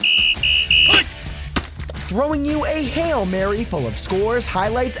throwing you a Hail Mary full of scores,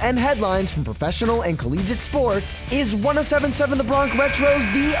 highlights, and headlines from professional and collegiate sports, is 107.7 The Bronx Retro's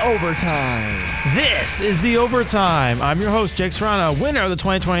The Overtime. This is The Overtime. I'm your host, Jake Serrano, winner of the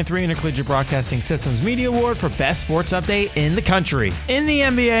 2023 Intercollegiate Broadcasting Systems Media Award for Best Sports Update in the country. In the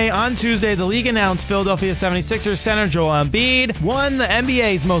NBA, on Tuesday, the league announced Philadelphia 76ers center Joel Embiid won the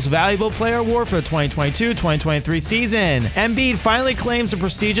NBA's Most Valuable Player Award for the 2022-2023 season. Embiid finally claims the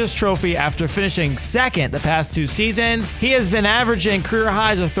prestigious trophy after finishing second the past two seasons. He has been averaging career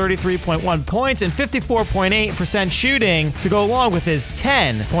highs of 33.1 points and 54.8% shooting to go along with his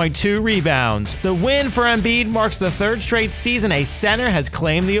 10.2 rebounds. The win for Embiid marks the third straight season a center has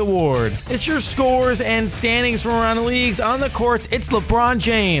claimed the award. It's your scores and standings from around the leagues. On the courts, it's LeBron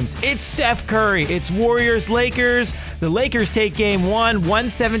James, it's Steph Curry, it's Warriors-Lakers. The Lakers take game one,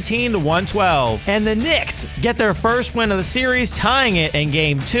 117-112. And the Knicks get their first win of the series, tying it in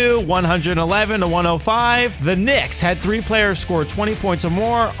game two, 111-105. The Knicks had three players score 20 points or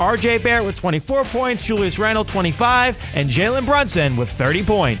more. RJ Barrett with 24 points, Julius Randle 25, and Jalen Brunson with 30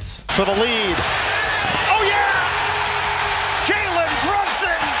 points. For the lead. Oh yeah! Jalen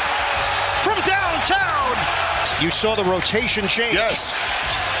Brunson from downtown. You saw the rotation change. Yes.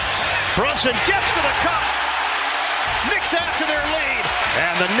 Brunson gets to the cup. Knicks add to their lead.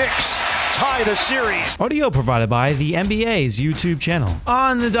 And the Knicks tie the series. Audio provided by the NBA's YouTube channel.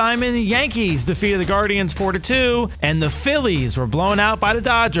 On the diamond, the Yankees defeated the Guardians 4-2, and the Phillies were blown out by the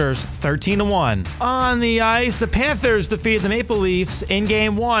Dodgers 13-1. On the ice, the Panthers defeated the Maple Leafs in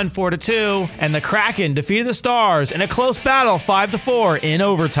game one 4-2, and the Kraken defeated the Stars in a close battle 5-4 in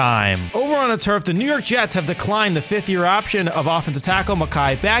overtime. Over on the turf, the New York Jets have declined the fifth-year option of offensive tackle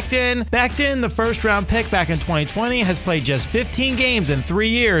Mekhi Becton. Becton, the first-round pick back in 2020, has played just 15 games in 3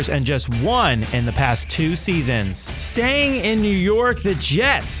 years and just one in the past 2 seasons. Staying in New York, the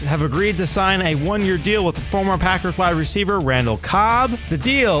Jets have agreed to sign a one-year deal with former Packers wide receiver Randall Cobb. The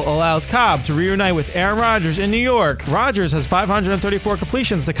deal allows Cobb to reunite with Aaron Rodgers in New York. Rodgers has 534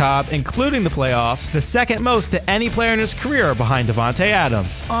 completions to Cobb, including the playoffs, the second most to any player in his career behind Devontae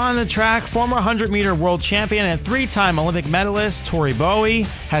Adams. On the track, former 100-meter world champion and 3-time Olympic medalist Tori Bowie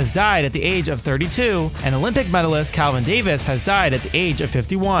has died at the age of 32, and Olympic medalist Calvin Davis has died at the age of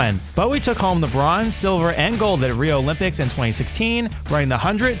 51. Bowie took home the bronze, silver, and gold at Rio Olympics in 2016, running the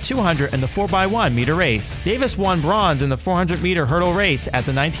 100, 200, and the 4x1 meter race. Davis won bronze in the 400-meter hurdle race at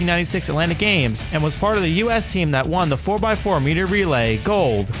the 1996 Atlantic Games and was part of the U.S. team that won the 4x4 meter relay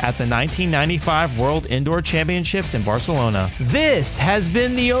gold at the 1995 World Indoor Championships in Barcelona. This has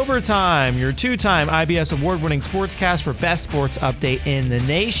been The Overtime, your 2-time IBS award-winning sportscast for best sports update in the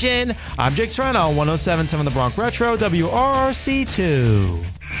nation. I'm Jake Serrano, 107.7 The Bronx Retro, WRC2.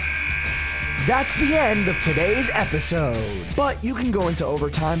 That's the end of today's episode. But you can go into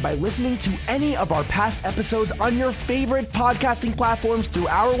overtime by listening to any of our past episodes on your favorite podcasting platforms through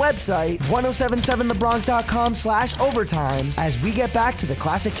our website, 1077thebronx.com/overtime, as we get back to the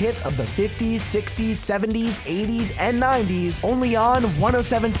classic hits of the 50s, 60s, 70s, 80s, and 90s, only on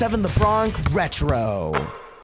 1077 The Bronx Retro.